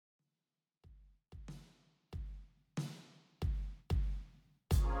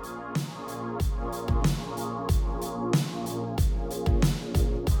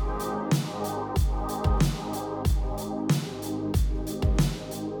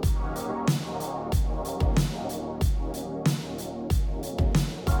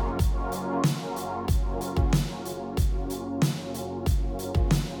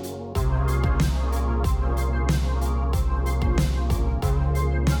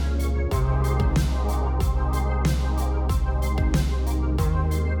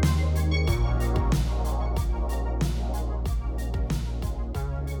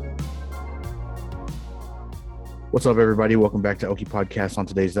What's up, everybody? Welcome back to Oki Podcast. On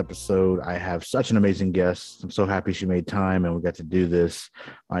today's episode, I have such an amazing guest. I'm so happy she made time and we got to do this.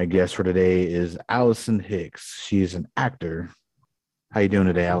 My guest for today is Allison Hicks. She's an actor. How you doing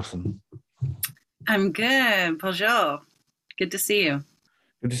today, Allison? I'm good. Bonjour. Good to see you.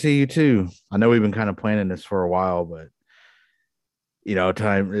 Good to see you too. I know we've been kind of planning this for a while, but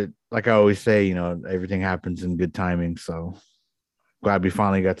like I always say, everything happens in good timing. So glad we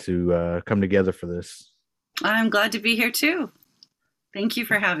finally got to come together for this. I'm glad to be here too. Thank you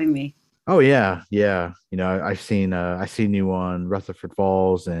for having me. Oh yeah, yeah. I seen you on Rutherford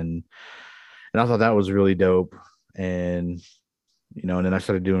Falls, and I thought that was really dope. And and then I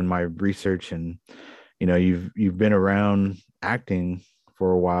started doing my research, and you've been around acting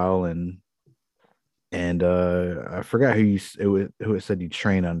for a while, and I forgot who it said you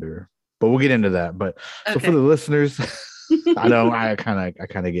train under, but we'll get into that. But so for the Okay. listeners, I know I kind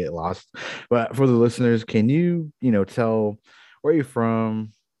of get lost, but for the listeners, can you tell where you're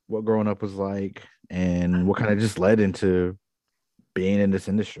from, what growing up was like, and what kind of just led into being in this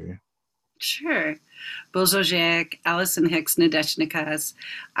industry? Sure. Bozojic, Allison Hicks Nadeshnikas.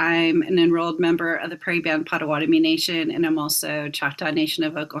 I'm an enrolled member of the Prairie Band Potawatomi Nation, and I'm also Choctaw Nation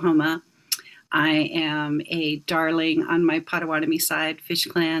of Oklahoma. I am a Darling on my Potawatomi side, Fish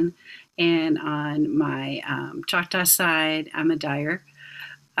Clan, and on my Choctaw side, I'm a Dyer.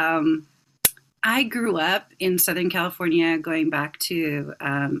 Um, I grew up in Southern California, going back to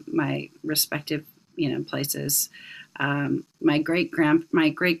my respective, places. My great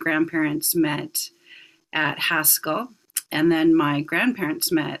grandparents met at Haskell, and then my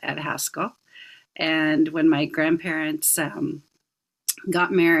grandparents met at Haskell. And when my grandparents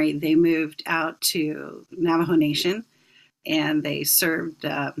got married, they moved out to Navajo Nation, and they served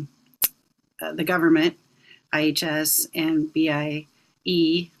the government, IHS and BIE,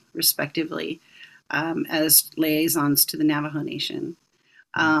 respectively, as liaisons to the Navajo Nation.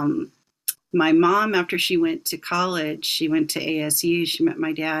 Um, my mom, after she went to college, she went to ASU, she met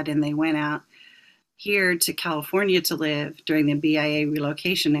my dad, and they went out here to California to live during the BIA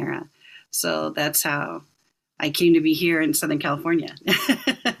relocation era. So that's how I came to be here in Southern California.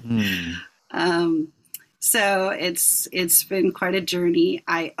 Hmm. um, so it's been quite a journey.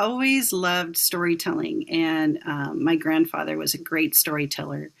 I always loved storytelling, and my grandfather was a great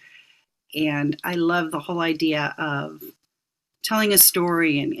storyteller, and I love the whole idea of telling a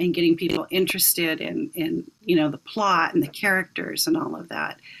story and getting people interested in the plot and the characters and all of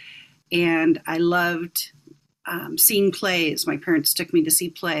that. And I loved seeing plays. My parents took me to see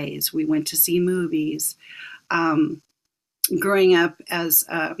plays. We went to see movies. Um, Growing up as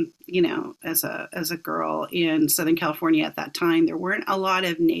as a girl in Southern California at that time, there weren't a lot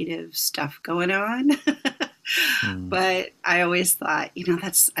of native stuff going on. Hmm. But I always thought,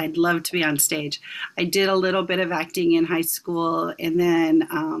 that's I'd love to be on stage. I did a little bit of acting in high school, and then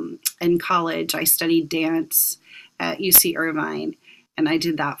in college, I studied dance at UC Irvine, and I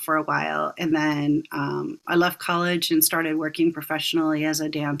did that for a while. And then I left college and started working professionally as a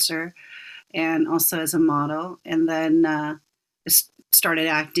dancer and also as a model. And then started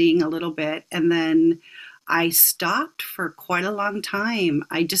acting a little bit, and then I stopped for quite a long time.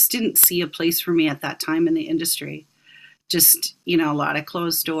 I just didn't see a place for me at that time in the industry. Just, a lot of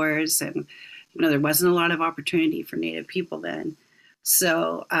closed doors, and, there wasn't a lot of opportunity for Native people then.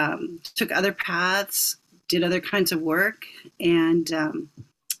 So, took other paths, did other kinds of work, and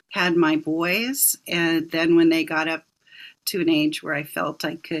had my boys. And then when they got up to an age where I felt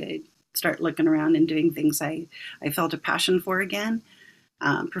I could start looking around and doing things I felt a passion for again,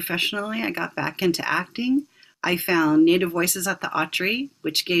 professionally, I got back into acting. I found Native Voices at the Autry,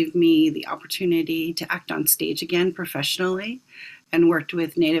 which gave me the opportunity to act on stage again professionally, and worked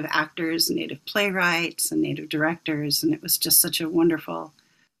with Native actors, Native playwrights, and Native directors. And it was just such a wonderful,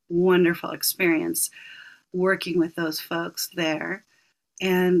 wonderful experience working with those folks there.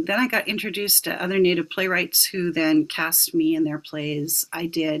 And then I got introduced to other Native playwrights who then cast me in their plays. I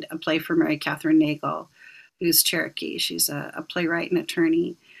did a play for Mary Catherine Nagel, who's Cherokee. She's a playwright and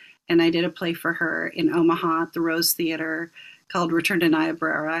attorney. And I did a play for her in Omaha at the Rose Theater called Return to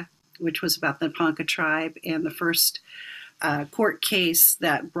Niobrara, which was about the Ponca tribe and the first court case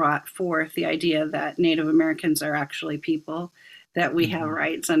that brought forth the idea that Native Americans are actually people, that we have Hmm.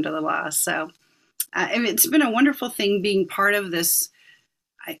 rights under the law. So it's been a wonderful thing being part of this.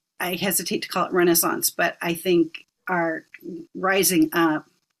 I hesitate to call it Renaissance, but I think our rising up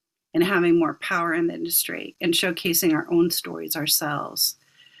and having more power in the industry and showcasing our own stories ourselves.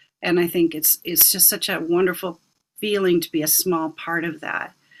 And I think it's just such a wonderful feeling to be a small part of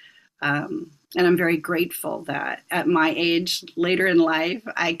that. And I'm very grateful that at my age, later in life,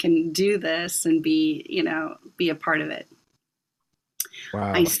 I can do this and be, be a part of it. I,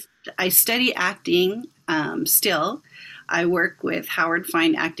 Wow. I study acting still. I work with Howard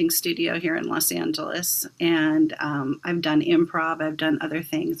Fine Acting Studio here in Los Angeles, and I've done improv. I've done other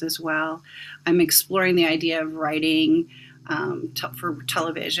things as well. I'm exploring the idea of writing for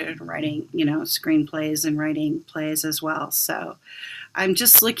television, writing, screenplays and writing plays as well. So I'm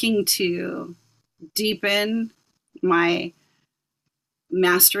just looking to deepen my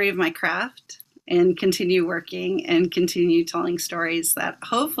mastery of my craft and continue working and continue telling stories that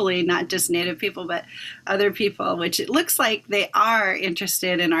hopefully not just Native people, but other people, which it looks like they are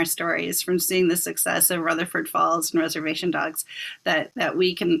interested in our stories from seeing the success of Rutherford Falls and Reservation Dogs, that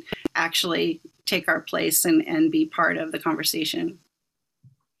we can actually take our place and be part of the conversation.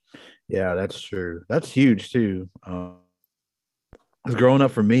 Yeah, that's true. That's huge too. 'Cause growing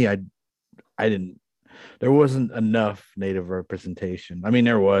up for me, I didn't there wasn't enough native representation. I mean,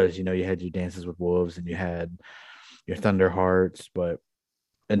 there was, you had your Dances with Wolves and you had your Thunder Hearts, but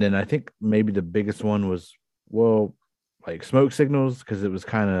and then I think maybe the biggest one was, well, like Smoke Signals, because it was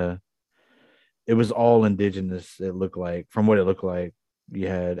all indigenous. It looked like, from what it looked like, you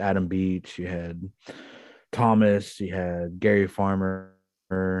had Adam Beach, you had Thomas, you had Gary Farmer,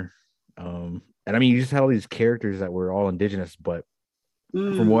 and I mean, you just had all these characters that were all indigenous, but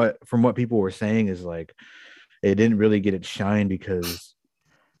Mm, from what people were saying is like it didn't really get its shine because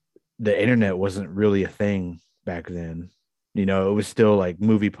the internet wasn't really a thing back then. It was still like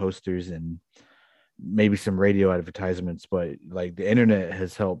movie posters and maybe some radio advertisements, but like the internet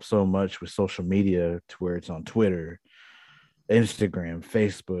has helped so much with social media to where it's on Twitter, Instagram,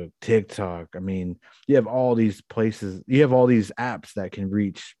 Facebook, TikTok. I mean, you have all these places, you have all these apps that can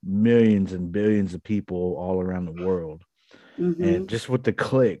reach millions and billions of people all around the world. And hmm just with the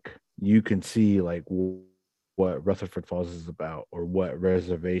click, you can see like what Rutherford Falls is about or what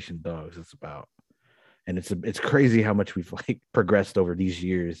Reservation Dogs is about. And it's crazy how much we've like progressed over these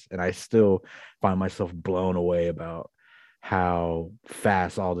years, and I still find myself blown away about how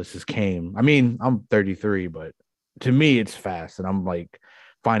fast all this has came. I mean, I'm 33, but to me it's fast, and I'm like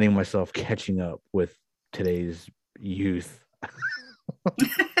finding myself catching up with today's youth.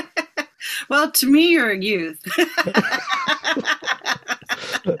 well, to me, you're a youth.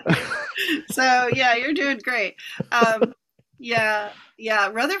 So yeah, you're doing great. Yeah, yeah.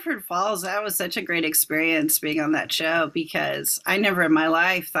 Rutherford Falls, that was such a great experience being on that show because I never in my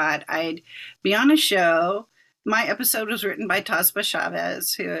life thought I'd be on a show. My episode was written by Tasba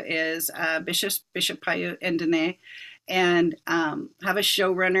Chavez, who is Bishop Paiute and Dene, and have a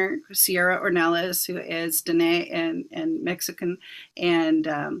showrunner, Sierra Ornelas, who is Dene and Mexican,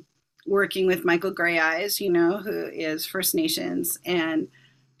 and working with Michael Gray Eyes, who is First Nations, and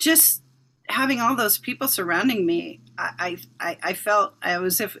just having all those people surrounding me, I felt I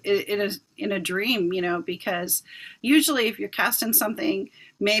was if in a dream, because usually if you're casting something,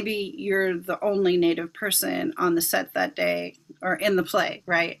 maybe you're the only Native person on the set that day or in the play,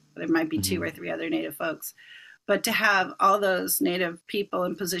 right? There might be two or Mhm. three other Native folks, but to have all those Native people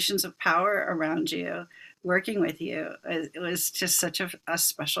in positions of power around you, working with you, it was just such a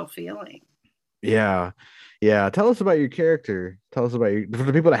special feeling. Yeah. Yeah. Tell us about your character. Tell us about your, for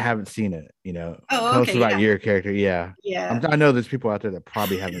the people that haven't seen it, Oh, tell us okay, about yeah, your character. Yeah. yeah. I know there's people out there that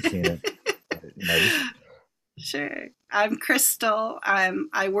probably haven't seen it. But, just, Sure. I'm Crystal.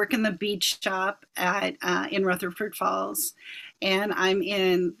 I work in the beach shop at in Rutherford Falls, and I'm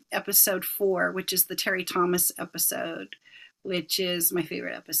in episode 4, which is the Terry Thomas episode, which is my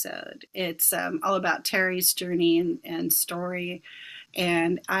favorite episode. It's all about Terry's journey and story,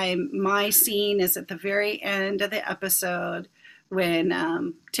 and my scene is at the very end of the episode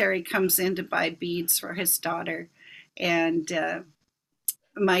when Terry comes in to buy beads for his daughter, and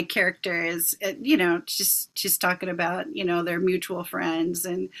my character is just she's talking about their mutual friends,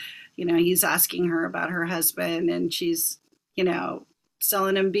 and he's asking her about her husband, and she's you know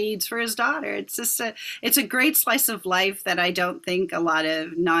selling him beads for his daughter. It's a great slice of life that I don't think a lot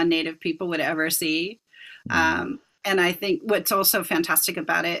of non-native people would ever see. mm, And I think what's also fantastic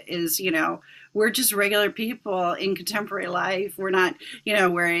about it is we're just regular people in contemporary life. We're not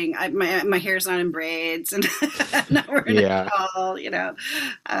wearing my hair's not in braids and I'm not wearing a yeah. shawl.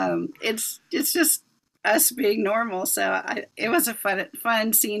 It's just us being normal. So it was a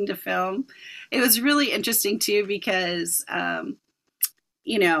fun scene to film. It was really interesting too because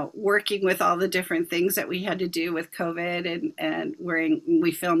working with all the different things that we had to do with COVID, and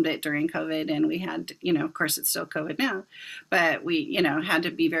we filmed it during COVID, and we had, of course it's still COVID now, but we, had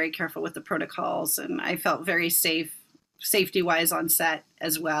to be very careful with the protocols, and I felt very safe safety wise on set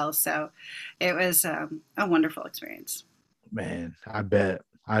as well. So it was a wonderful experience. Man, I bet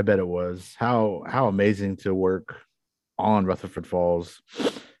it was. How amazing to work on Rutherford Falls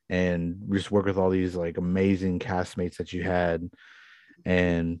and just work with all these like amazing castmates that you had.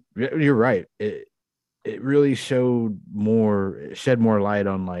 And you're right. It really shed more light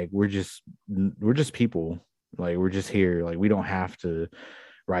on like we're just people. Like we're just here. Like we don't have to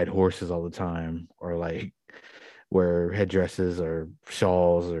ride horses all the time or like wear headdresses or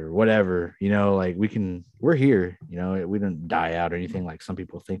shawls or whatever, like we're here, we didn't die out or anything like some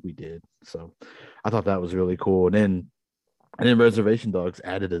people think we did. So I thought that was really cool. And then Reservation Dogs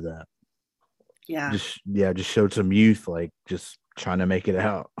added to that. Yeah. Just showed some youth like just trying to make it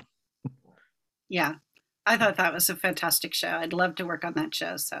out. Yeah. I thought that was a fantastic show. I'd love to work on that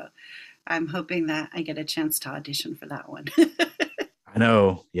show. So I'm hoping that I get a chance to audition for that one. I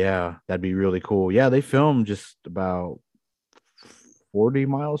know. Yeah, that'd be really cool. Yeah, they filmed just about 40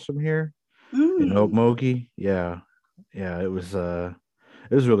 miles from here in Mm. Okmulgee. Yeah. Yeah, it was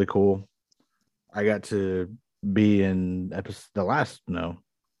really cool. I got to be in episode the last no,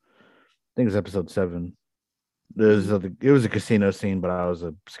 I think it's episode 7. Mm. It was a casino scene, but I was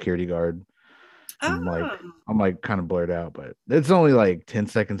a security guard. I'm like Oh, I'm like kind of blurred out, but it's only like 10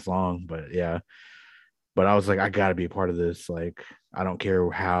 seconds long. But yeah, but I was like, I gotta be a part of this. Like, I don't care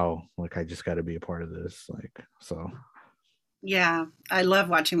how, like I just gotta be a part of this. Like, so yeah. I love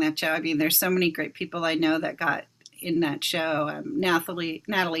watching that show. I mean, there's so many great people I know that got in that show.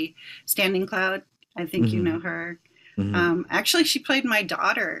 Natalie Standing Cloud. I think you hmm know her. hmm Actually, she played my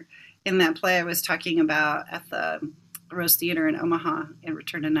daughter in that play I was talking about at the Rose Theater in Omaha in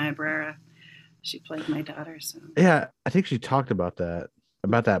Return to Niobrara. She played my daughter. So, yeah, I think she talked about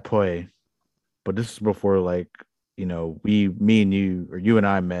that play, but this is before like, me and you or you and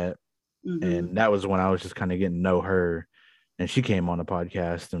I met, hmm and that was when I was just kind of getting to know her, and she came on the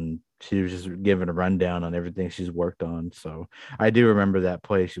podcast and she was just giving a rundown on everything she's worked on. So I do remember that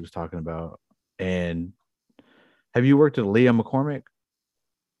play she was talking about. And have you worked with Leah McCormick?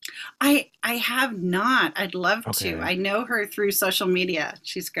 I have not. I'd love to. Okay. I know her through social media.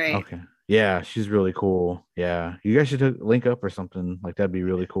 She's great. Okay. Yeah, she's really cool. Yeah. You guys should link up or something. Like that'd be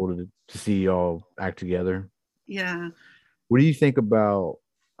really cool to see y'all act together. Yeah. What do you think about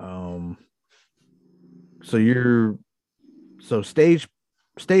um so you're so stage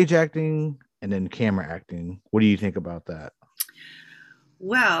acting and then camera acting. What do you think about that?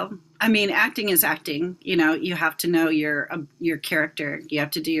 Well, I mean, acting is acting. You know, you have to know your character. You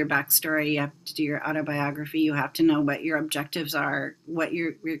have to do your backstory. You have to do your autobiography. You have to know what your objectives are, what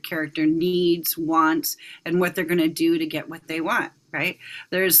your character needs, wants, and what they're going to do to get what they want. Right?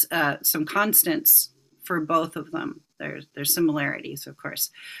 There's some constants for both of them. There's similarities, of course,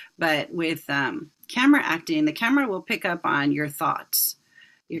 but with camera acting, the camera will pick up on your thoughts.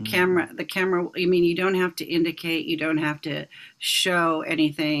 The camera, I mean, you don't have to indicate, you don't have to show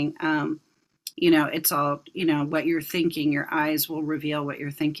anything. It's all, what you're thinking. Your eyes will reveal what you're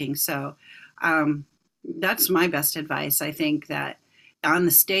thinking. So um, that's my best advice. I think that on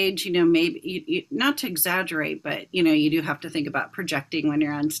the stage, maybe not to exaggerate, but, you do have to think about projecting when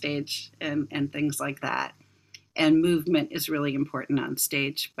you're on stage and things like that. And movement is really important on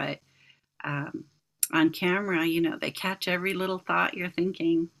stage. But um, on camera, they catch every little thought you're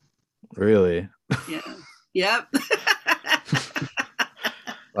thinking. Really? Yeah. Yep.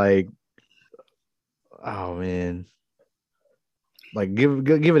 Like, oh man. Like give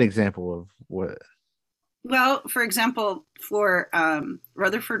an example of what. Well, for example, for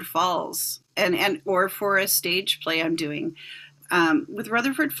Rutherford Falls and or for a stage play I'm doing, with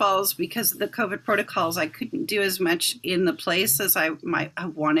Rutherford Falls, because of the COVID protocols, I couldn't do as much in the place as I might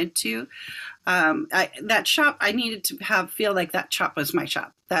have wanted to. That shop, I needed to feel like that shop was my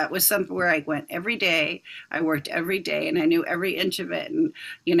shop. That was something where I went every day. I worked every day, and I knew every inch of it. And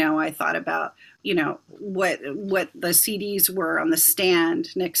I thought about what the CDs were on the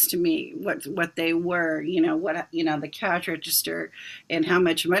stand next to me, what they were, what the cash register, and how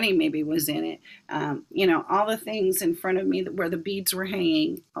much money maybe was in it. All the things in front of me where the beads were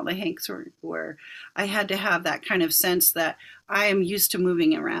hanging, all the hanks were. I had to have that kind of sense that I am used to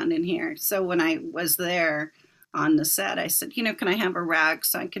moving around in here. So when I was there on the set, I said, can I have a rag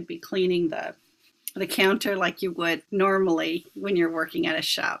so I could be cleaning the counter like you would normally when you're working at a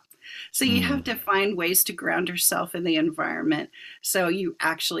shop. So you have Mm, to find ways to ground yourself in the environment so you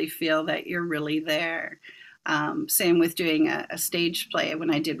actually feel that you're really there. Same with doing a stage play.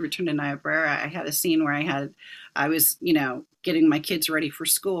 When I did Return to Niobrara, I had a scene where I was, getting my kids ready for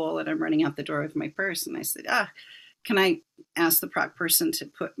school, and I'm running out the door with my purse, and I said, can I ask the prop person to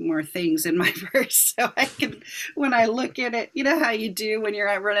put more things in my purse so I can, when I look at it, you know how you do when you're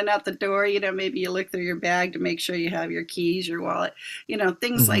out running out the door, you know, maybe you look through your bag to make sure you have your keys, your wallet, you know,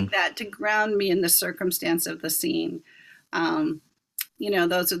 things Hmm. like that to ground me in the circumstance of the scene. Um, you know,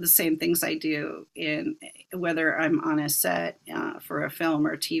 those are the same things I do in whether I'm on a set for a film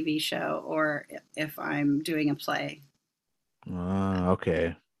or TV show or if I'm doing a play.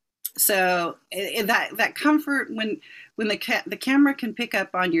 Okay. So that comfort when the camera can pick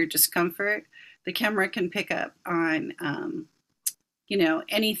up on your discomfort, the camera can pick up on you know,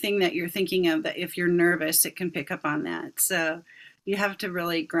 anything that you're thinking of, that if you're nervous it can pick up on that. So you have to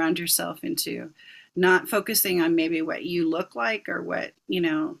really ground yourself into not focusing on maybe what you look like or what, you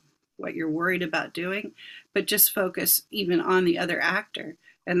know, what you're worried about doing, but just focus even on the other actor,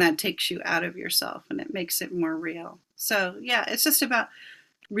 and that takes you out of yourself and it makes it more real. So yeah, it's just about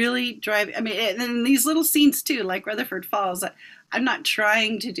really driving. I mean, and in these little scenes too, like Rutherford Falls, I'm not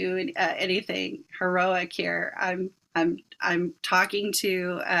trying to do anything heroic here. I'm talking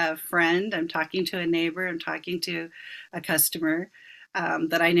to a friend, I'm talking to a neighbor, I'm talking to a customer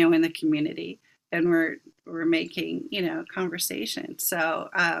that I know in the community, and we're making, you know, conversation. So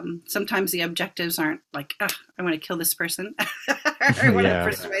sometimes the objectives aren't like, oh, I want to kill this person or I want to Yeah.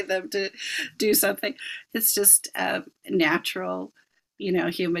 persuade them to do something. It's just natural, you know,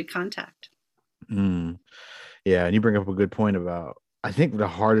 human contact. Mm. Yeah, and you bring up a good point about, I think the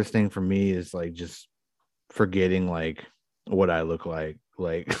hardest thing for me is like just forgetting like what I look like.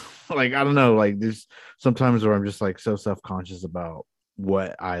 Like like I don't know, like there's sometimes where I'm just like so self-conscious about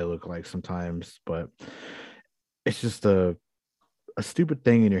what I look like sometimes, but it's just a stupid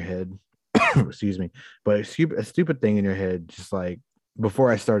thing in your head. Excuse me. But a stupid thing in your head, just like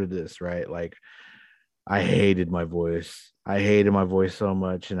before I started this, right? Like I hated my voice. I hated my voice so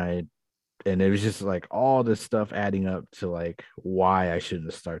much, and it was just like all this stuff adding up to like why I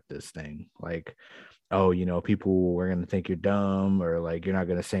shouldn't start this thing. Like, oh, you know, people are gonna think you're dumb, or like you're not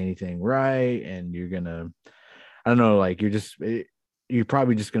gonna say anything right, and you're gonna, I don't know, like you're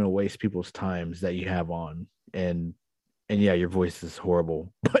probably just gonna waste people's times that you have on, and yeah, your voice is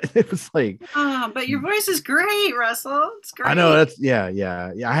horrible, but it was like, Oh, but your voice is great, Russell. It's I know great. that's,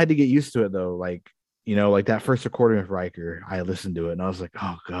 yeah. I had to get used to it though. Like, you know, like that first recording with Riker, I listened to it and I was like,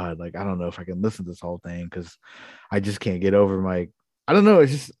 oh God, like I don't know if I can listen to this whole thing because I just can't get over my, I don't know.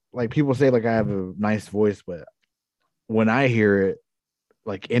 It's just like people say like I have a nice voice, but when I hear it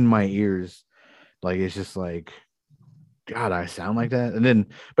like in my ears, like it's just like, God, I sound like that. And then,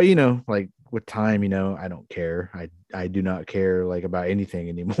 but you know, like with time, you know, I don't care. I do not care like about anything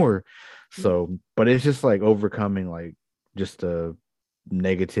anymore. So, but it's just like overcoming like just a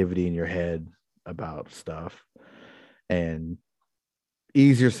negativity in your head about stuff, and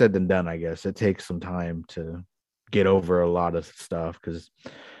easier said than done, I guess. It takes some time to get over a lot of stuff because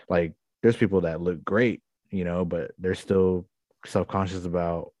like there's people that look great, you know, but they're still self-conscious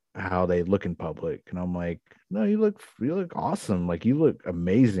about how they look in public. And I'm like, no, you look awesome. Like you look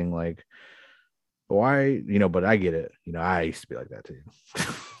amazing. Like why, you know, but I get it. You know, I used to be like that too.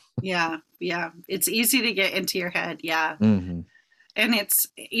 Yeah, yeah. It's easy to get into your head. Yeah. Hmm. And it's,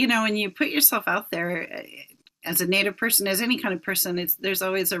 you know, when you put yourself out there as a native person, as any kind of person, it's there's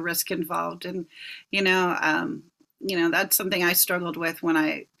always a risk involved. And you know, that's something I struggled with when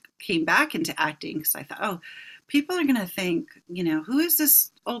I came back into acting, because I thought, oh, people are going to think, you know, who is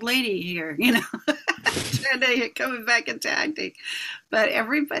this old lady here, you know, trying to coming back into acting. But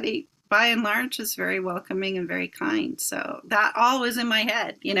everybody by and large is very welcoming and very kind. So that all was in my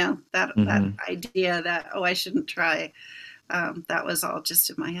head, you know, that Hmm. idea that, oh, I shouldn't try, that was all just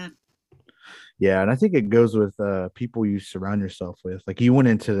in my head. Yeah, and I think it goes with people you surround yourself with. Like you went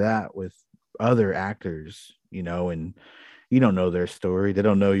into that with other actors, you know, and you don't know their story. They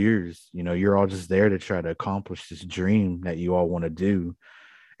don't know yours. You know, you're all just there to try to accomplish this dream that you all want to do.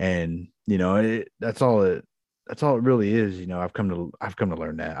 And, you know, that's all it really is. You know, I've come to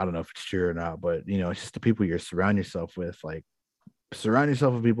learn that. I don't know if it's true or not, but you know, it's just the people you surround yourself with. Like surround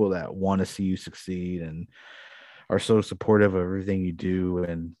yourself with people that want to see you succeed and are so supportive of everything you do.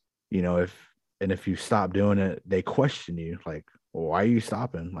 And, you know, if you stop doing it, they question you like, well, why are you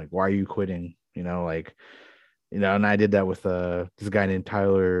stopping? Like, why are you quitting? You know, like, you know, and I did that with this guy named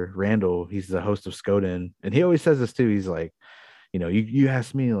Tyler Randall. He's the host of Skoden, and he always says this too. He's like, you know, you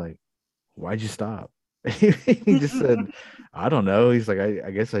asked me like, why'd you stop? He just said, I don't know. He's like, I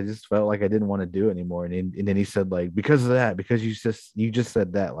guess I just felt like I didn't want to do it anymore. And then he said like, because of that, because you just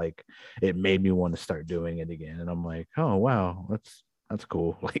said that, like it made me want to start doing it again. And I'm like, oh wow, that's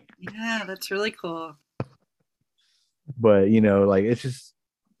cool. Like, Yeah, that's really cool. but you know, like it's just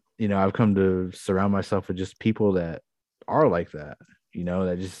I've come to surround myself with just people that are like that,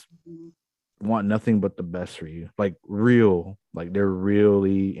 that just Mhm. want nothing but the best for you. Like real, like they're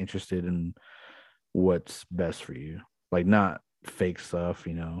really interested in what's best for you. Like not fake stuff,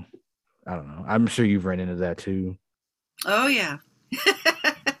 I don't know. I'm sure you've ran into that too. Oh yeah.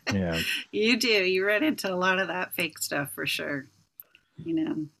 Yeah. You do. You run into a lot of that fake stuff for sure. You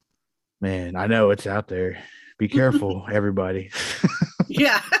know. Man, I know it's out there. Be careful, everybody.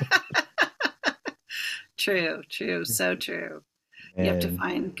 Yeah. True, true, so true. You have to And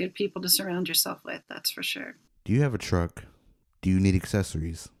find good people to surround yourself with, that's for sure. Do you have a truck? Do you need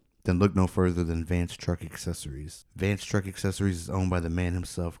accessories? Then look no further than Vance Truck Accessories. Vance Truck Accessories is owned by the man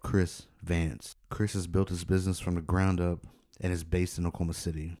himself, Chris Vance. Chris has built his business from the ground up and is based in Oklahoma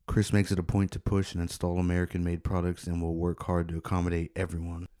City. Chris makes it a point to push and install American-made products and will work hard to accommodate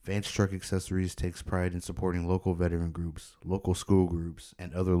everyone. Vance Truck Accessories takes pride in supporting local veteran groups, local school groups,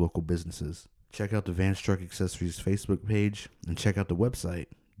 and other local businesses. Check out the Vance Truck Accessories Facebook page and check out the website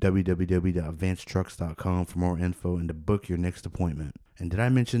www.vancetrucks.com for more info and to book your next appointment. And did I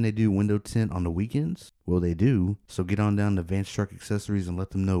mention they do window tint on the weekends? Well, they do. So get on down to Vance Truck Accessories and let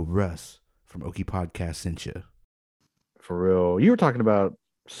them know Russ from Okie Podcast sent you. for real, you were talking about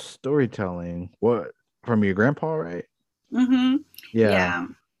storytelling. What, from your grandpa, right? Mm-hmm. Yeah. Yeah. What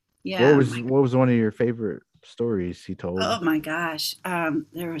Yeah. was what was one of your favorite stories he told? Oh my gosh.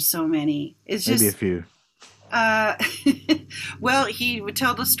 There were so many. It's Maybe a just few. uh well, he would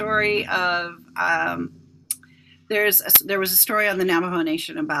tell the story of there was a story on the Navajo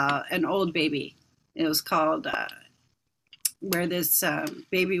Nation about an old baby. It was called where this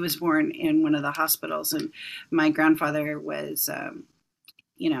baby was born in one of the hospitals, and my grandfather was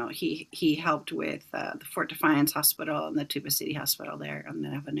he helped with the Fort Defiance Hospital and the Tuba City Hospital there on the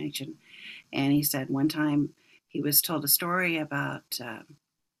Navajo Nation. And he said one time he was told a story about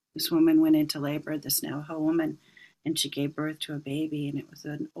this woman went into labor, this Navajo woman, and she gave birth to a baby, and it was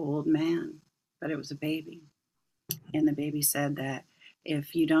an old man, but it was a baby. And the baby said that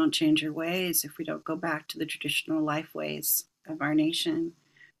if you don't change your ways, if we don't go back to the traditional life ways of our nation,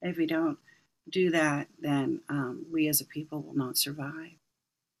 if we don't do that, then we as a people will not survive.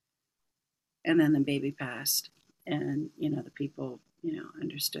 And then the baby passed, and the people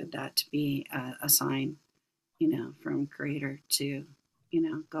understood that to be a sign, from Creator to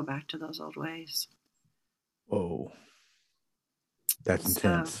go back to those old ways. Whoa, that's So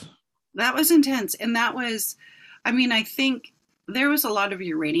intense. that was intense, and that was, I mean, I think there was a lot of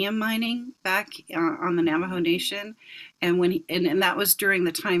uranium mining back on the Navajo Nation, and and that was during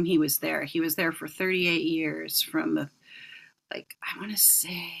the time he was there. He was there for 38 years, from the I want to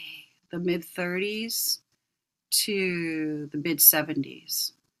say the mid 30s to the mid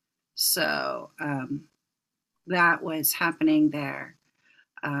 70s. So that was happening there.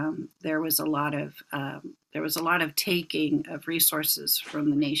 There was a lot of taking of resources from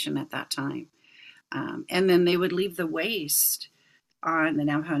the nation at that time, and then they would leave the waste on the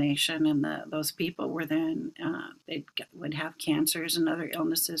Navajo Nation, and those people were then they would have cancers and other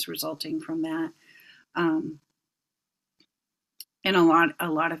illnesses resulting from that. Um, and a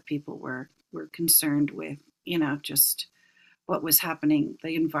lot of people were concerned with just what was happening,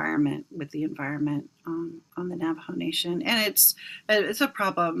 the environment on the Navajo Nation, and it's a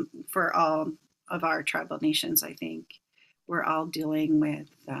problem for all of our tribal nations. I think we're all dealing with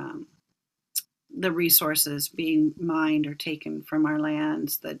the resources being mined or taken from our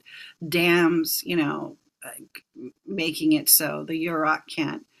lands, the dams, making it so the Yurok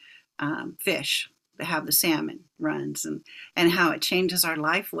can't fish, have the salmon runs, and how it changes our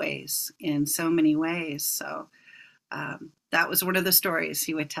life ways in so many ways. So that was one of the stories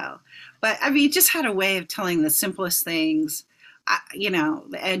he would tell. But I mean, he just had a way of telling the simplest things,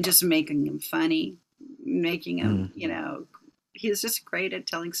 and just making them funny, making them, he was just great at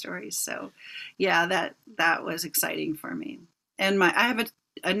telling stories. So, yeah, that was exciting for me. And I have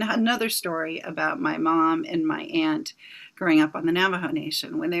another story about my mom and my aunt growing up on the Navajo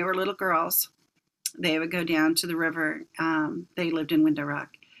Nation. When they were little girls, they would go down to the river. They lived in Window Rock,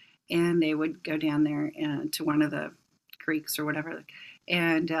 and they would go down there to one of the creeks or whatever,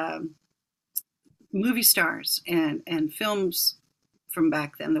 and movie stars and films from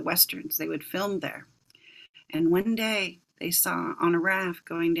back then, the westerns, they would film there. And one day they saw on a raft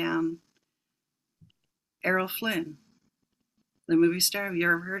going down Errol Flynn, the movie star. Have you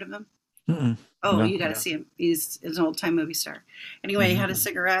ever heard of him? Mm-mm. Oh, No. you got to see him. He's an old time movie star. Anyway, he had a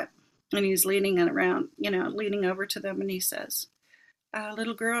cigarette, and he's leaning around, leaning over to them, and he says,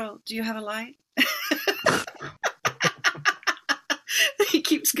 "Little girl, do you have a light?" He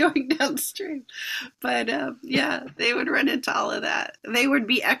keeps going downstream. But yeah, they would run into all of that. They would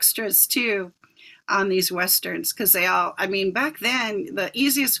be extras too on these westerns because they all, I mean, back then the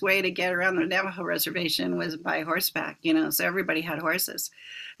easiest way to get around the Navajo reservation was by horseback, so everybody had horses.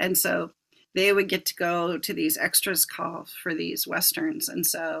 And so they would get to go to these extras calls for these westerns. And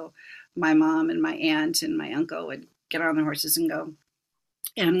so my mom and my aunt and my uncle would get on their horses and go.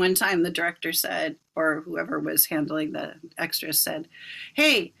 And one time the director said, or whoever was handling the extras said,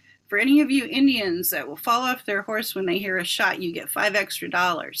 "Hey, for any of you Indians that will fall off their horse when they hear a shot, you get $5 extra."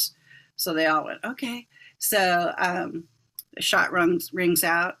 So they all went, okay. So the shot rings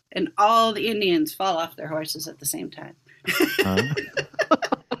out, and all the Indians fall off their horses at the same time.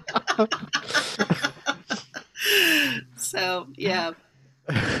 So, yeah.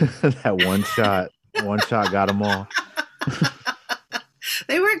 That one shot got them all.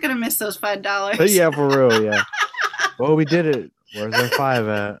 They weren't going to miss those $5. Yeah, for real, yeah. Well, we did it. Where's our 5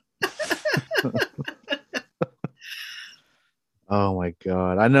 at? Oh my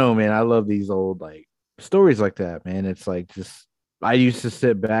God. I know, man. I love these old like stories like that, man. It's like just I used to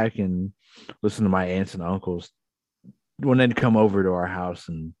sit back and listen to my aunts and uncles when they'd come over to our house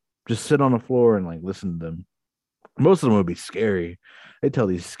and just sit on the floor and like listen to them. Most of them would be scary. They tell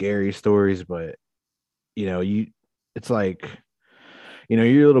these scary stories, but it's like,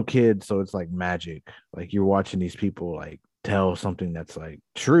 you're a little kid, so it's like magic. Like you're watching these people like tell something that's like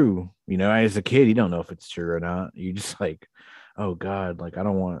true. As a kid, you don't know if it's true or not. You just like, oh God, like I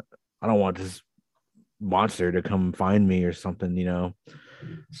don't want this monster to come find me or something.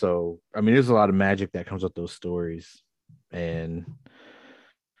 So I mean, there's a lot of magic that comes with those stories, and I'm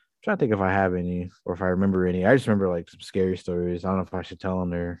trying to think if I have any or if I remember any. I just remember like some scary stories. I don't know if I should tell them.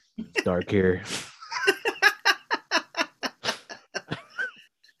 They're dark here.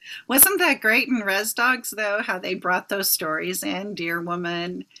 Wasn't that great in Res Dogs though? How they brought those stories in, Deer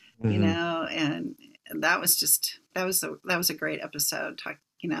Woman, and that was a great episode.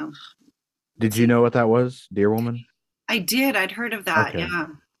 Did you know what that was, Deer Woman? I did. I'd heard of that. Okay. Yeah.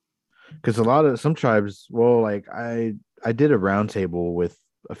 Because some tribes, well, like I did a roundtable with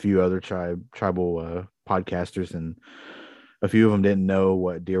a few other tribal podcasters, and a few of them didn't know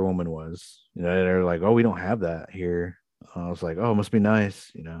what Deer Woman was. They're like, "Oh, we don't have that here." I was like, "Oh, it must be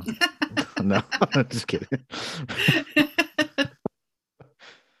nice." No, just kidding.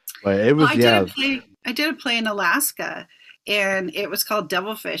 But it was, I did a play in Alaska, and it was called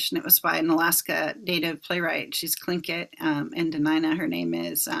Devilfish, and it was by an Alaska native playwright. She's Tlingit, and Denina, her name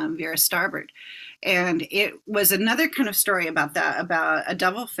is Vera Starboard. And it was another kind of story about a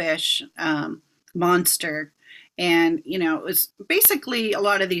devilfish monster. And, it was basically a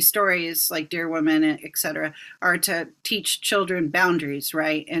lot of these stories like Deer Woman, et cetera, are to teach children boundaries,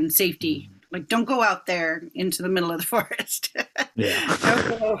 right? And safety. Like, don't go out there into the middle of the forest. Yeah.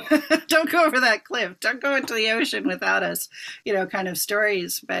 Don't go over that cliff. Don't go into the ocean without us, kind of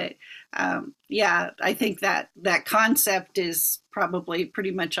stories. But yeah, I think that concept is probably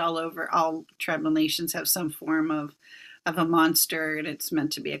pretty much all over. All tribal nations have some form of a monster, and it's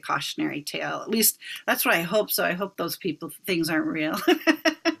meant to be a cautionary tale. At least that's what I hope. So I hope those things aren't real.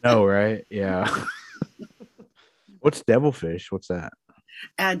 No, right? Yeah. What's devilfish? What's that?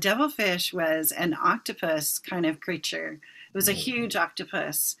 Devilfish was an octopus kind of creature. It was a huge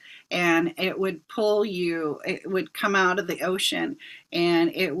octopus, and it would pull you. It would come out of the ocean,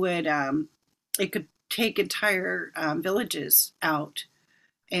 and it could take entire villages out.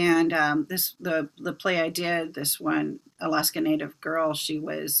 And the play I did, this one Alaska Native girl, she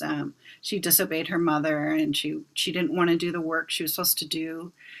disobeyed her mother, and she didn't want to do the work she was supposed to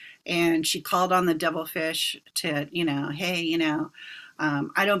do, and she called on the devilfish to, hey,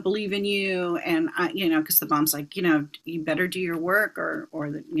 I don't believe in you, and because the mom's like, you better do your work, or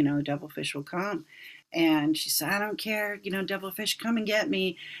the devilfish will come. And she said, I don't care, devilfish, come and get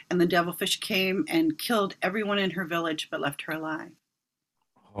me. And the devilfish came and killed everyone in her village, but left her alive.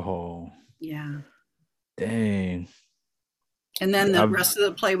 Oh, yeah. Dang. And then the rest of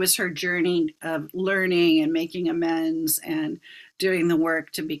the play was her journey of learning and making amends and doing the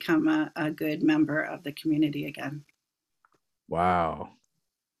work to become a good member of the community again. Wow.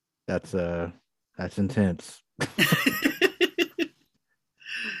 That's intense.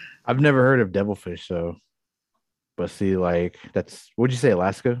 I've never heard of devilfish, so, but see, like, what'd you say,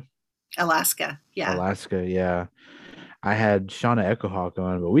 Alaska? Alaska, yeah. Alaska, yeah. I had Shauna Echohawk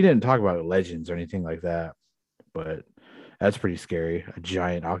on, but we didn't talk about legends or anything like that. But that's pretty scary. A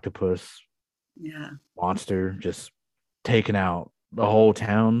giant octopus, monster just taking out the whole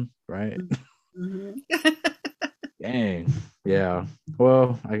town, right? Mm-hmm. Dang, yeah.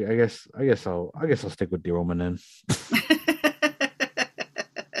 Well, I guess I'll stick with Deer Woman then.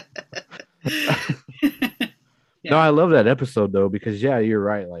 No, I Yeah. love that episode though, because yeah, you're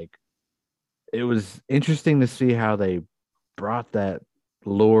right. Like it was interesting to see how they brought that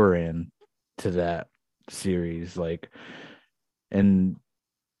lore in to that series. Like, and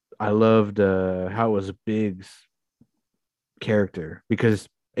I loved how it was Big's character because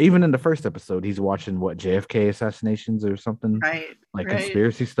even in the first episode, he's watching what JFK assassinations or something Right. like Right.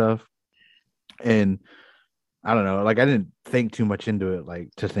 conspiracy stuff. And I don't know, like I didn't think too much into it, like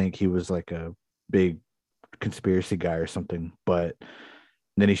to think he was like a big conspiracy guy or something. But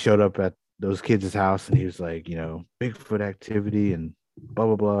then he showed up at those kids' house and he was like, Bigfoot activity and blah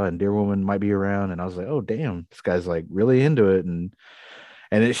blah blah, and Deer Woman might be around. And I was like, oh damn, this guy's like really into it, and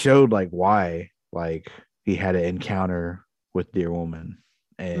it showed like why like he had an encounter with Deer Woman,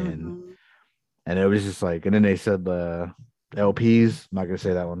 and Hmm. and it was just like, and then they said the LPs. I'm not gonna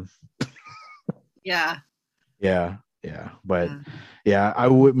say that one. Yeah. Yeah, yeah, but Yeah. yeah, I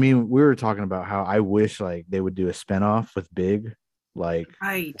would mean we were talking about how I wish like they would do a spinoff with Big, like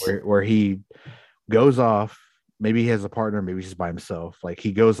Right. where he goes off. Maybe he has a partner, maybe he's just by himself. Like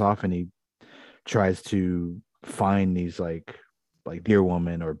he goes off and he tries to find these like Deer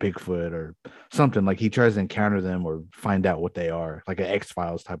Woman or Bigfoot or something. Like he tries to encounter them or find out what they are, like an X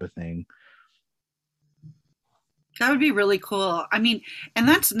Files type of thing. That would be really cool. I mean, and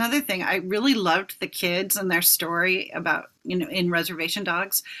that's another thing. I really loved the kids and their story about, in Reservation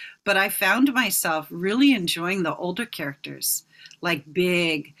Dogs, but I found myself really enjoying the older characters, like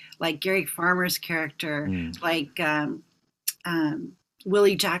Big, like Gary Farmer's character, Mm. like um,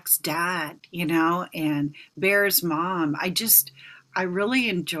 Willie Jack's dad, and Bear's mom. I really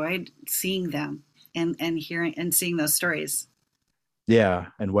enjoyed seeing them and hearing and seeing those stories. Yeah,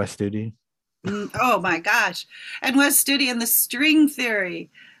 and West Studi. Oh my gosh. And Wes Studi and the string theory.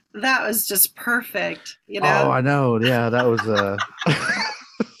 That was just perfect, Oh, I know. Yeah, that was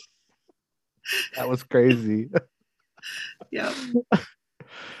that was crazy. Yeah.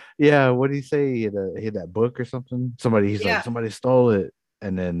 Yeah, what did he say? He had that book or something. He's like, Yeah. somebody stole it,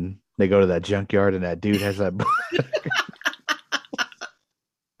 and then they go to that junkyard, and that dude has that book.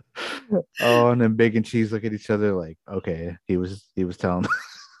 Oh, and then Big and Cheese look at each other like, okay, he was telling.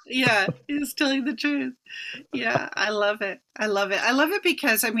 Yeah. He's telling the truth. Yeah. I love it. I love it. I love it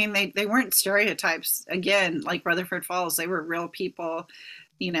because I mean they weren't stereotypes again, like Rutherford Falls. They were real people.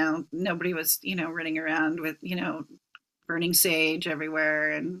 Nobody was, running around with, burning sage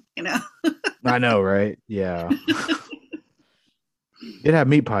everywhere and. I know, right? Yeah, it had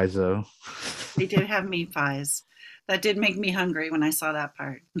meat pies though. They did have meat pies. That did make me hungry when I saw that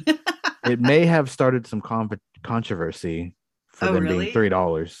part. It may have started some controversy for Oh, them being really?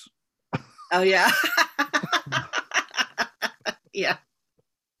 $3. Oh, yeah. Yeah.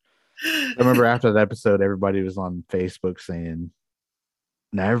 I remember after that episode, everybody was on Facebook saying,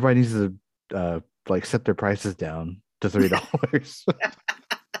 "Now everybody needs to like set their prices down to $3."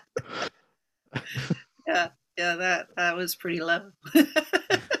 Yeah. Yeah, that was pretty low.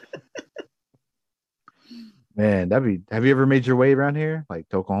 Man, that'd be. Have you ever made your way around here, like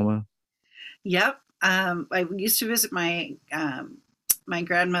to Oklahoma? Yep. I used to visit my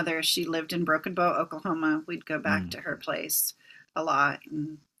grandmother. She lived in Broken Bow, Oklahoma. We'd go back Mm. to her place a lot.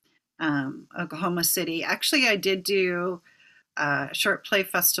 And Oklahoma City. Actually, I did do a short play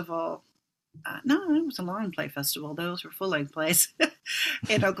festival. No, it was a long play festival. Those were full length plays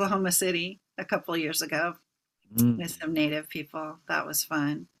in Oklahoma City a couple of years ago Mm. with some native people. That was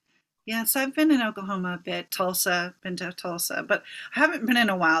fun. Yeah, so I've been in Oklahoma a bit, Tulsa, been to Tulsa, but I haven't been in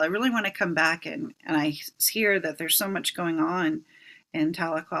a while. I really want to come back and I hear that there's so much going on in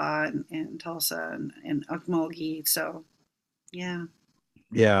Tahlequah and Tulsa and Okmulgee. So yeah,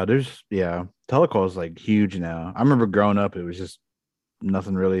 Yeah, Teleco is like huge now. I remember growing up, it was just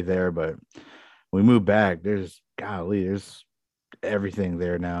nothing really there, but when we moved back, there's everything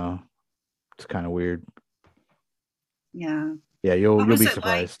there now. It's kind of weird. yeah. Yeah, you'll What you'll was be it like?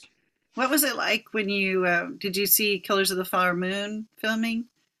 surprised. What was it like when you did you see Killers of the Flower Moon filming?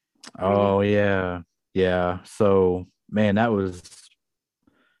 Were you? Oh yeah. Yeah. So man, I was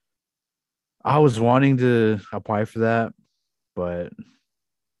wanting to apply for that, but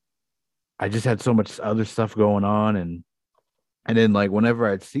I just had so much other stuff going on, and then like whenever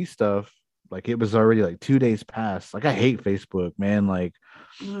I'd see stuff, like it was already like 2 days past. Like I hate Facebook, man. Like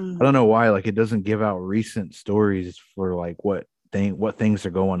I don't Mm, know why, like it doesn't give out recent stories for like what things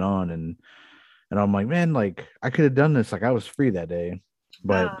are going on, and I'm like, man, like I could have done this. Like I was free that day.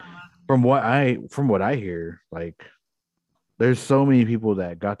 But oh, from what I hear, like there's so many people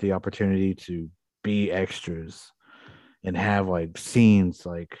that got the opportunity to be extras and have like scenes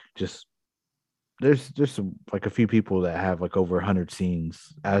like just there's some, like a few people that have like over 100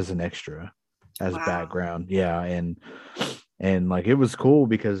 scenes as an extra, as Wow. background. Yeah, and like it was cool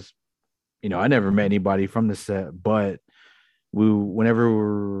because I never met anybody from the set, but whenever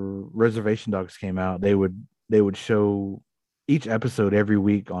Reservation Dogs came out, they would show each episode every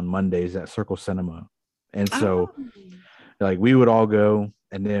week on Mondays at Circle Cinema, and so Oh. like we would all go,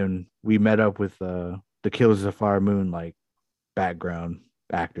 and then we met up with the Killers of the Flower Moon like background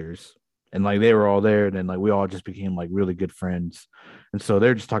acters, and like they were all there, and then like we all just became like really good friends, and so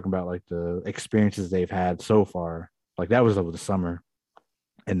they're just talking about like the experiences they've had so far. Like that was over the summer,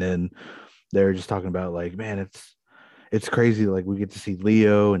 and then they're just talking about like, man, it's crazy. Like we get to see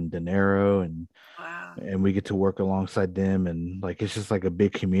Leo and De Niro, Wow. and we get to work alongside them, and like it's just like a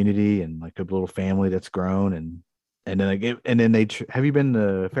big community and like a little family that's grown, and then and then have you been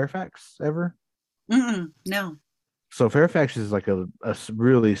to Fairfax ever? Mm-mm, no. So Fairfax is like a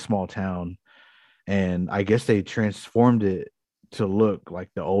really small town, and I guess they transformed it to look like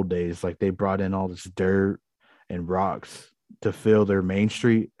the old days. Like they brought in all this dirt and rocks to fill their main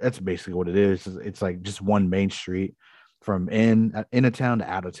street. That's basically what it is. It's like just one main street from in a town to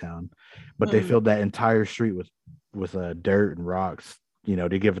out of town, but they Mm. filled that entire street with dirt and rocks.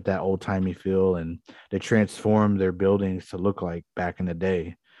 To give it that old timey feel, and they transformed their buildings to look like back in the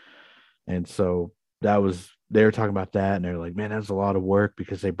day. And so they were talking about that, and they're like, man, that's a lot of work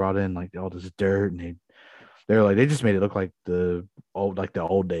because they brought in like all this dirt, and they're like they just made it look like the old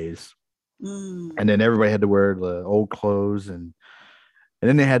days. And Mm. then everybody had to wear the old clothes, and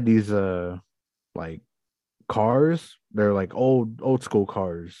then they had these like cars. They're like old school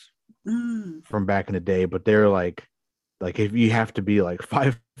cars Mm. from back in the day, but they're like if you have to be like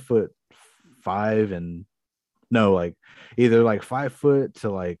 5'5" and no, like either like 5 foot to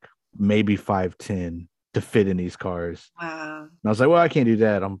like maybe 5'10" to fit in these cars. Wow. And I was like, well, I can't do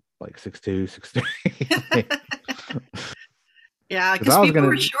that. I'm like 6'2", 6'3". Yeah, Because because I was people gonna,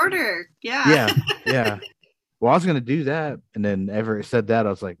 were shorter. Yeah. yeah, yeah. Well, I was gonna do that, and then Everett said that. I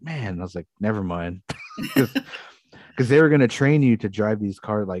was like, man, I was like, never mind, because they were gonna train you to drive these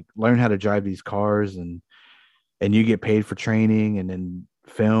cars, like learn how to drive these cars, and you get paid for training, and then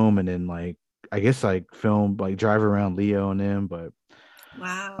film, and then like I guess like film, like drive around Leo and them. But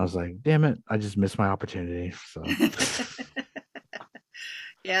I was Wow. like, damn it, I just missed my opportunity. So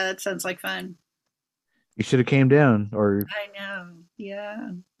Yeah, that sounds like fun. you should have came down, or I know. Yeah.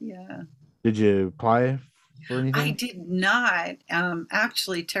 Yeah. did you apply for I anything? did not.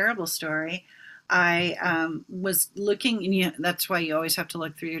 Actually, terrible story. I was looking, and that's why you always have to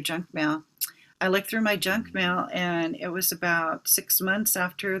look through your junk mail. I looked through my junk mail, and it was about 6 months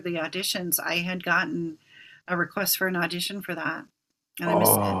after the auditions. I had gotten a request for an audition for that, and I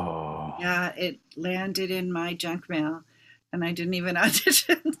missed it. Oh, Yeah, it landed in my junk mail, and I didn't even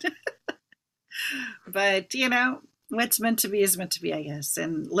audition. But what's meant to be is meant to be, I guess.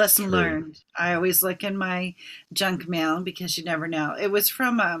 And lesson true. learned. I always look in my junk mail because you never know. It was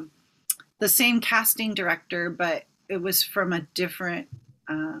from the same casting director, but it was from a different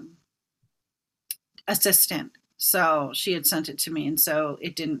um, assistant. So she had sent it to me, and so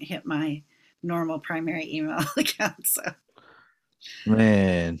it didn't hit my normal primary email account. So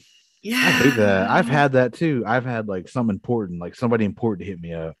Man, I hate yeah, that. I've had that too. I've had like something important, like somebody important hit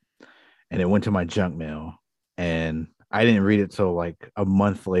me up, and it went to my junk mail, and I didn't read it till like a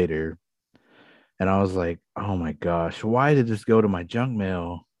month later, and I was like, oh my gosh, why did this go to my junk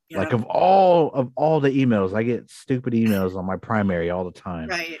mail? Like yep, of all the emails, I get stupid emails on my primary all the time,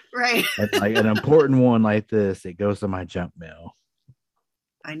 right, right. and like an important one like this, it goes to my junk mail.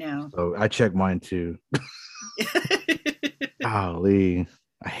 I know. So I check mine too. Golly,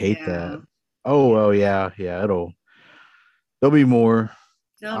 I hate Yeah, that. Oh yeah. well, yeah, yeah. There'll be more.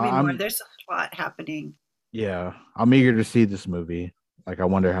 There'll be more. I'm There's a lot happening. Yeah, I'm eager to see this movie. Like, I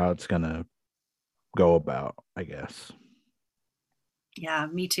wonder how it's gonna go about. I guess. Yeah,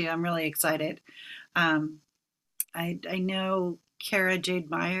 me too. I'm really excited. Um, I know Kara Jade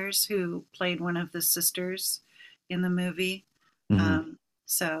Myers, who played one of the sisters in the movie. Hmm. Um,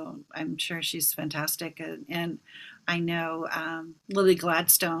 so I'm sure she's fantastic. And I know Lily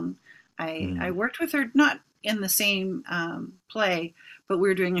Gladstone. I Hmm. worked with her not in the same play, but we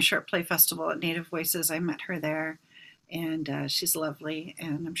were doing a short play festival at Native Voices. I met her there, and she's lovely,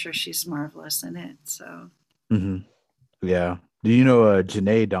 and I'm sure she's marvelous in it. So Hmm. Yeah. Do you know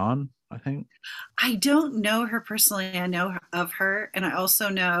Janae Dawn? I think. I don't know her personally. I know of her, and I also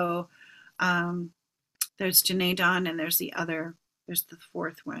know um, there's Janae Dawn, and there's the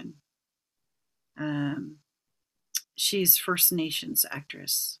fourth one. Um, she's First Nations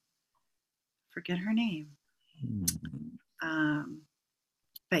actress. Forget her name. Hmm. Um,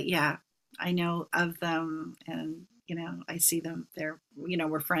 but yeah, I know of them, and I see them. They're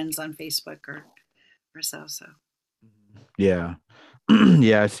we're friends on Facebook or so. So Yeah.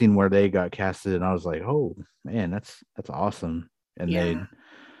 Yeah, I seen where they got casted and I was like, "Oh, man, that's awesome." And they yeah,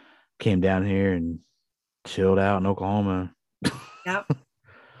 came down here and chilled out in Oklahoma. yep,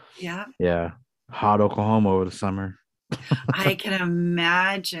 yeah. Yeah. Hot Oklahoma over the summer. I can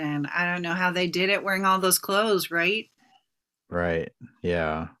imagine. I don't know how they did it wearing all those clothes, right? Right.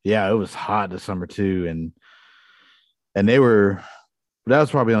 Yeah. Yeah, it was hot this summer too and they were that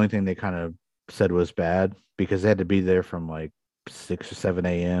was probably the only thing they kind of said was bad because they had to be there from like 6 or 7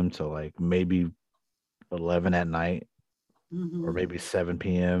 a.m. to like maybe 11 at night or Hmm. maybe 7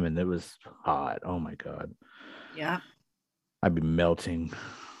 p.m. and it was hot. Oh my God. Yeah, I'd be melting.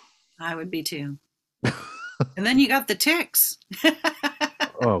 I would be too. And then you got the ticks.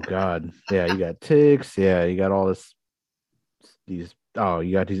 Oh God. Yeah, you got ticks. Yeah, you got all this these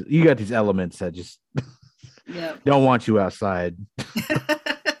you got these elements that just Yep. don't want you outside.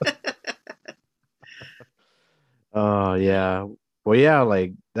 Oh yeah. Well yeah,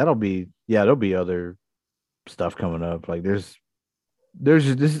 like there'll be other stuff coming up. Like there's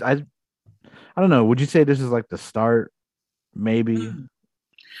this I don't know, would you say this is like the start maybe? Mm.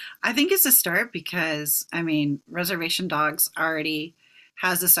 I think it's a start because I mean, Reservation Dogs already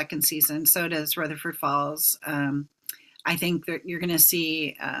has a second season. So does Rutherford Falls. I think that you're going to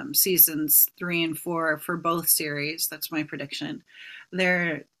see seasons 3 and 4 for both series. That's my prediction.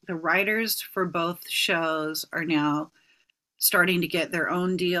 The writers for both shows are now starting to get their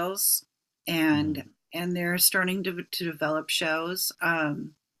own deals, and Mm. they're starting to develop shows.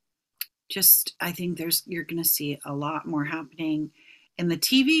 Just I think you're going to see a lot more happening in the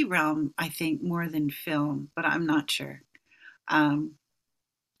TV realm. I think more than film, but I'm not sure. Um,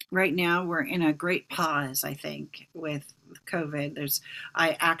 right now we're in a great pause, I think, with COVID.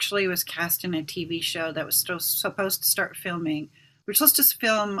 I actually was cast in a TV show that was still supposed to start filming. We are supposed to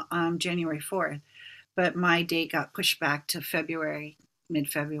film January 4th, but my date got pushed back to February,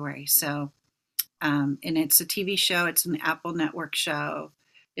 mid-February. So and it's a TV show. It's an Apple Network show.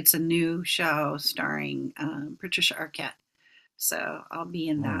 It's a new show starring Patricia Arquette. So I'll be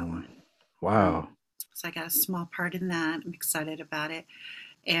in that Oh, one. wow. So I got a small part in that. I'm excited about it.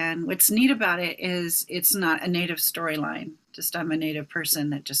 And what's neat about it is it's not a native storyline. Just I'm a native person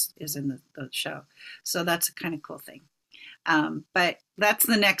that just is in the show. So that's a kind of cool thing. But that's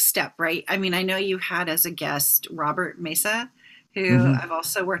the next step, right? I mean, I know you had as a guest Robert Mesa, who Hmm. I've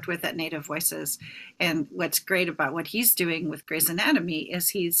also worked with at Native Voices. And what's great about what he's doing with Grey's Anatomy is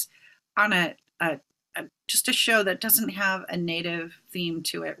he's on just a show that doesn't have a native theme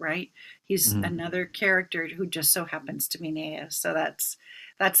to it, right? He's Hmm. another character who just so happens to be native. So that's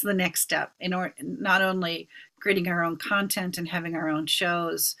the next step in order not only creating our own content and having our own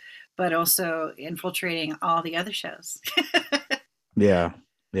shows, but also infiltrating all the other shows. Yeah.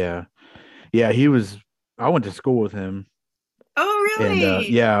 Yeah. Yeah, he was I went to school with him Oh, and really?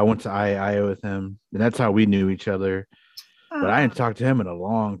 yeah, I went to IO with him and that's how we knew each other. But I Oh, hadn't talked to him in a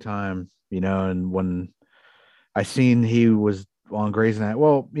long time, and when I seen he was on Grey's Anatomy.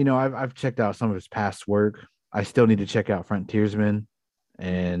 Well, I've checked out some of his past work. I still need to check out Frontiersman,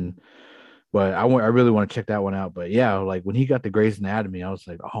 and but I really want to check that one out. But yeah, like when he got the Grey's Anatomy, I was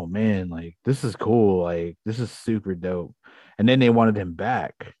like, oh man, like this is cool. Like this is super dope. And then they wanted him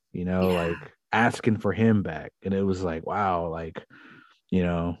back, yeah. like asking for him back, and it was like, wow, like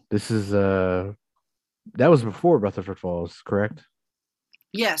this is that was before Rutherford Falls, correct?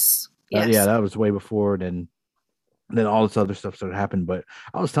 Yes. Yeah, Yes. that was way before. Then all this other stuff started happening. But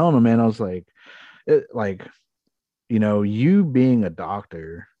I was telling him, man, I was like, like you being a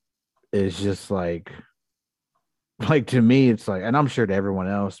doctor is just like to me, it's like, and I'm sure to everyone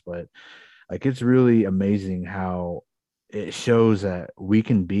else, but like it's really amazing how it shows that we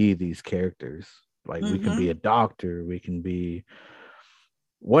can be these characters. Like we can Mm-hmm. be a doctor, we can be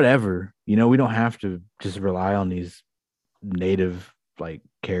whatever. We don't have to just rely on these native like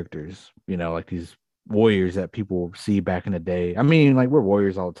characters, like these warriors that people see back in the day. I mean, like we're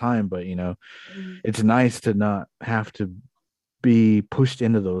warriors all the time, but Mm-hmm. it's nice to not have to be pushed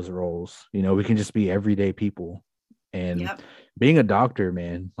into those roles. We can just be everyday people. And Yep. being a doctor,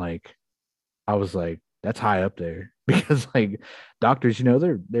 man, like I was like, that's high up there because like doctors,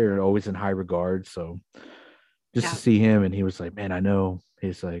 they're always in high regard. So just to Yep. see him and he was like, man, I know.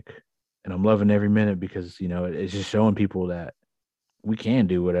 He's like, and I'm loving every minute because it's just showing people that we can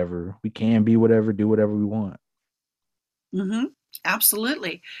do whatever, we can be whatever, do whatever we want. Mm-hmm.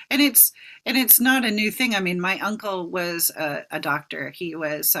 Absolutely. And it's not a new thing. I mean, my uncle was a doctor. He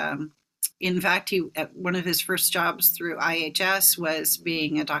was In fact, one of his first jobs through IHS was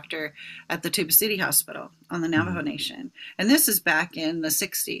being a doctor at the Tuba City Hospital on the Navajo Mhm. Nation. And this is back in the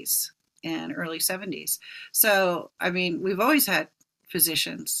 60s and early 70s. So, I mean, we've always had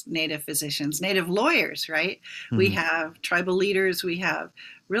physicians, Native lawyers, right? We Mhm. have tribal leaders, we have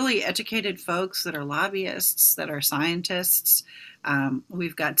really educated folks that are lobbyists, that are scientists.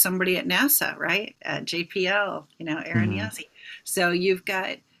 We've got somebody at NASA, right? At JPL, Aaron Mhm. Yazzie. So you've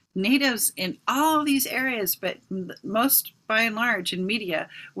got natives in all these areas, but most by and large in media,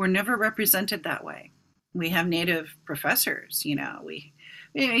 were never represented that way. We have native professors,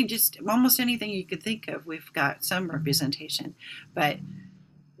 we just almost anything you could think of, we've got some representation, but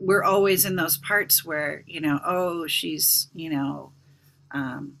we're always in those parts where, oh, she's,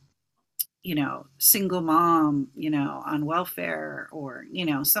 um, single mom, on welfare, or,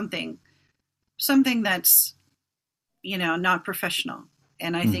 something that's, not professional.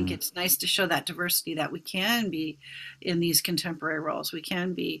 And I think Mhm. it's nice to show that diversity, that we can be in these contemporary roles. We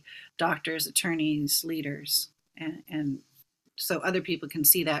can be doctors, attorneys, leaders, and so other people can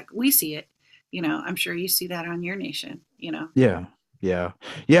see that. We see it. I'm sure you see that on your nation. Yeah. Yeah.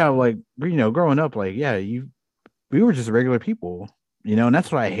 Yeah. Like, growing up, like, yeah, we were just regular people, and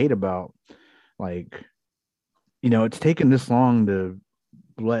that's what I hate about, like, it's taken this long to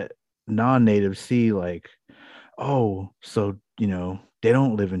let non-natives see, like, oh, so, they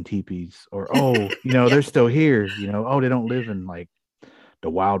don't live in teepees, or, oh, Yeah. they're still here, oh, they don't live in like the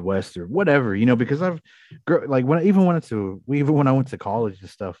Wild West or whatever, because like when I went to college and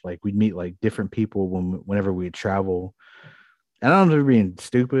stuff, like we'd meet like different people whenever we'd travel. And I don't know if they're being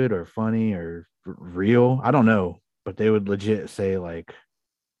stupid or funny or real. I don't know, but they would legit say like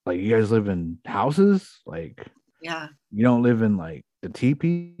you guys live in houses, like Yeah. you don't live in like the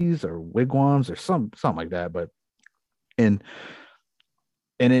teepees or wigwams or something like that. But and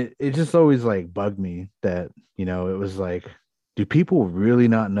it just always like bugged me that it was like, do people really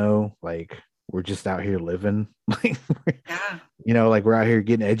not know like we're just out here living like Yeah. like we're out here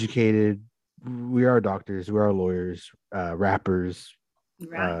getting educated. We are doctors, we are lawyers, rappers,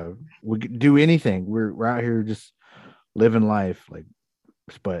 Right. uh we could do anything. We're out here just living life, like,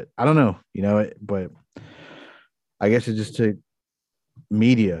 but I don't know, but I guess it just took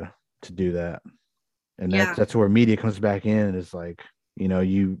media to do that. And Yeah. that's where media comes back in. Is like,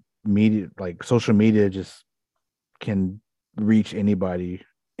 you media, like social media just can reach anybody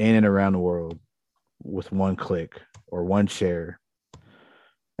in and around the world with one click or one share.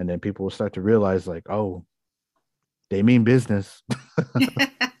 And then people will start to realize like, oh, they mean business.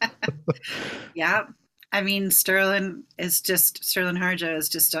 Yeah. I mean, Sterling Harjo has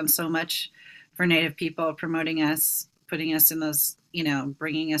just done so much for Native people, promoting us, putting us in those,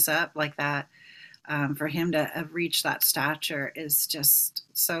 bringing us up like that. For him to have reached that stature is just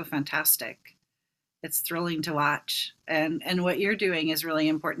so fantastic. It's thrilling to watch, and what you're doing is really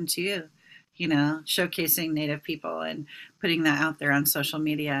important too. Showcasing Native people and putting that out there on social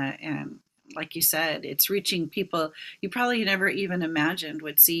media, and like you said, it's reaching people you probably never even imagined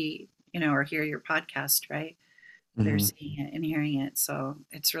would see, or hear your podcast, right? They're Mhm. seeing it and hearing it, so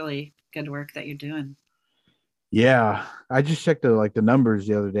it's really good work that you're doing. Yeah, I just checked the numbers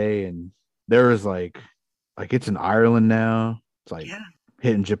the other day, and there was like it's in Ireland now. It's like Yeah.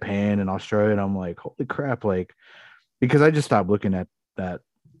 hitting Japan and Australia, and I'm like, holy crap! Like, because I just stopped looking at that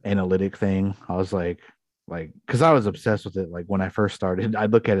analytic thing. I was like, because I was obsessed with it. Like when I first started,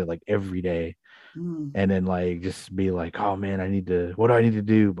 I'd look at it like every day, Mm. and then like just be like, oh man, what do I need to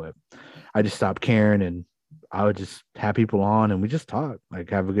do? But I just stopped caring, and I would just have people on, and we just talk, like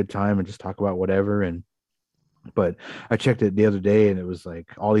have a good time, and just talk about whatever. And but I checked it the other day, and it was like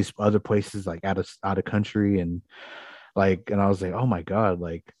all these other places like out of country, and and I was like, oh my god,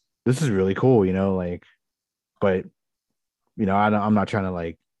 like this is really cool, like. But I'm not trying to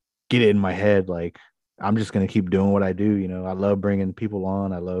like get it in my head. Like I'm just gonna keep doing what I do. I love bringing people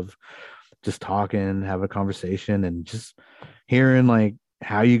on. I love just talking, have a conversation, and just hearing like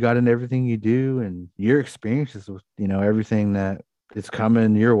how you got into everything you do and your experiences with everything that is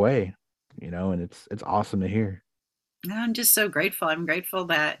coming your way. And it's awesome to hear. I'm just so grateful. I'm grateful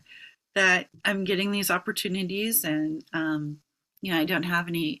that I'm getting these opportunities, and I don't have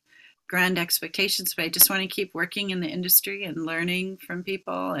any grand expectations, but I just want to keep working in the industry and learning from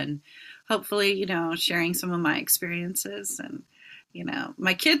people, and hopefully, sharing some of my experiences. And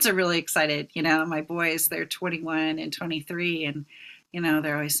my kids are really excited. My boys, they're 21 and 23, and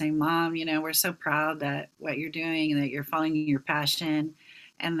they're always saying, "Mom, we're so proud that what you're doing and that you're following your passion."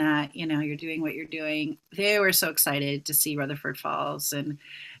 And that you're doing what you're doing. They were so excited to see Rutherford Falls, and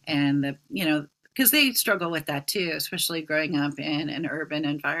the because they struggle with that too, especially growing up in an urban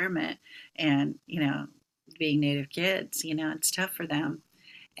environment and, being Native kids, it's tough for them.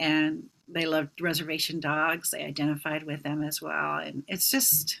 And they loved reservation dogs. They identified with them as well. And it's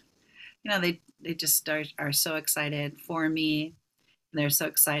just, they just are so excited for me. They're so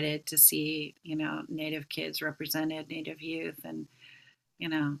excited to see, Native kids represented, Native youth. And,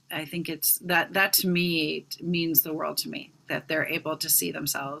 I think it's that to me means the world to me, that they're able to see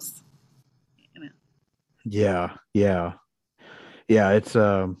themselves, you know. Yeah, yeah, yeah. It's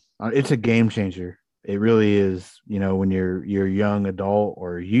a game changer. It really is. When you're a young adult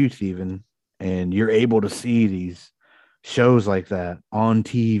or youth even, and you're able to see these shows like that on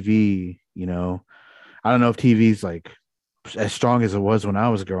TV. I don't know if TV's like as strong as it was when I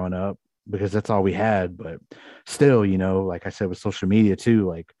was growing up because that's all we had. But still, like I said, with social media too,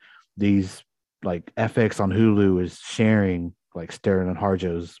 like these like FX on Hulu is sharing like Sterling and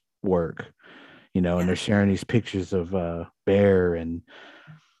Harjo's work, and Yeah. they're sharing these pictures of Bear and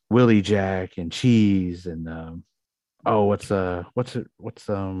Willie Jack and Cheese and oh, what's the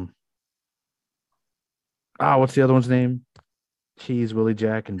other one's name? Cheese, Willie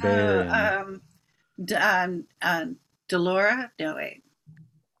Jack, and Bear, Oh, and D- um, uh, Delora? No, wait.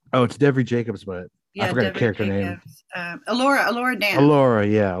 oh, it's Devery Jacobs, but I Yeah, forgot the Deborah character name. Jacobs. Alora Dan. Alora,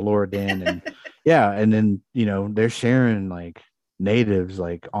 yeah, Alora Dan, and yeah, and then they're sharing like natives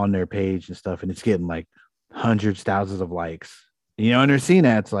like on their page and stuff, and it's getting like hundreds, thousands of likes. And they're seeing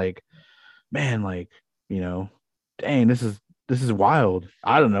that it's like, man, like you know, dang, this is wild.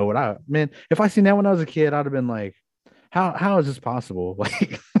 I don't know man. If I seen that when I was a kid, I'd have been like, how is this possible?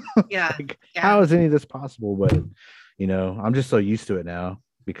 Yeah, Like yeah. how is any of this possible? But I'm just so used to it now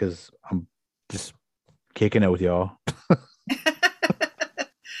because I'm just kicking it with y'all.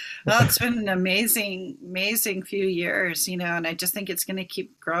 Well, it's been an amazing, amazing few years, and I just think it's going to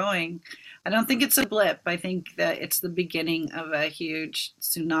keep growing. I don't think it's a blip. I think that it's the beginning of a huge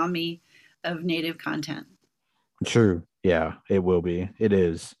tsunami of native content. True. Yeah, it will be. It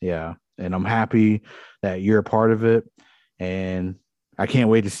is. Yeah. And I'm happy that you're a part of it. And I can't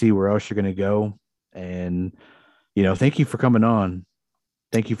wait to see where else you're going to go. And, thank you for coming on.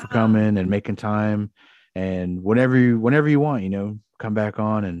 Thank you for Oh, coming and making time. And whenever you want, come back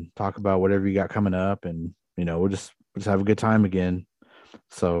on and talk about whatever you got coming up. And, we'll just have a good time again.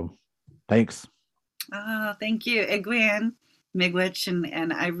 So thanks. thank you, Egwin, Miigwech,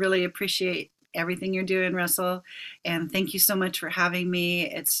 and I really appreciate everything you're doing, Russell. And thank you so much for having me.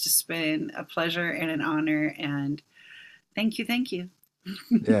 It's just been a pleasure and an honor. And thank you, thank you.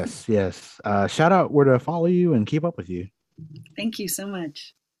 Yes. Yes. Shout out where to follow you and keep up with you. Thank you so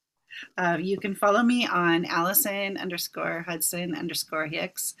much. You can follow me on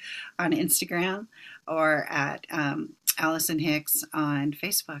Allison_Hudson_Hicks on Instagram or at Allison Hicks on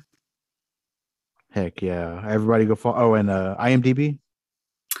Facebook. Heck yeah. Everybody go follow. Oh, and IMDb.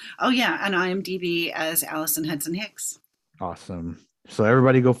 Oh, yeah, on IMDb as Allison Hudson Hicks. Awesome. So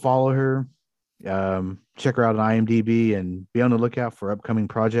everybody go follow her. Check her out on IMDb and be on the lookout for upcoming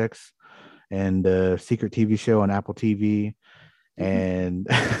projects and secret TV show on Apple TV and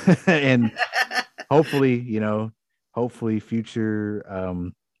and hopefully, hopefully future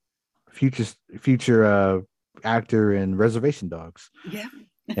actor in Reservation Dogs. Yeah.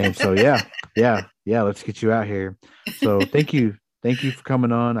 And so yeah, let's get you out here. So thank you. Thank you for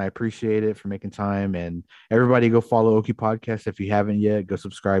coming on. I appreciate it for making time. And everybody go follow Okie Podcast if you haven't yet. Go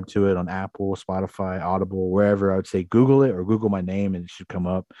subscribe to it on Apple, Spotify, Audible, wherever. I would say Google it or Google my name and it should come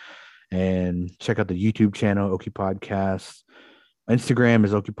up. And check out the YouTube channel, Okie Podcast. Instagram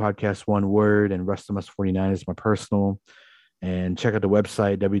is Okie Podcast, one word, and Rustamus49 is my personal. And check out the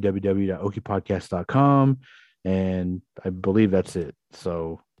website, www.okiepodcast.com. And I believe that's it.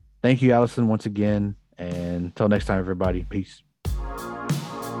 So thank you, Allison, once again. And until next time, everybody. Peace.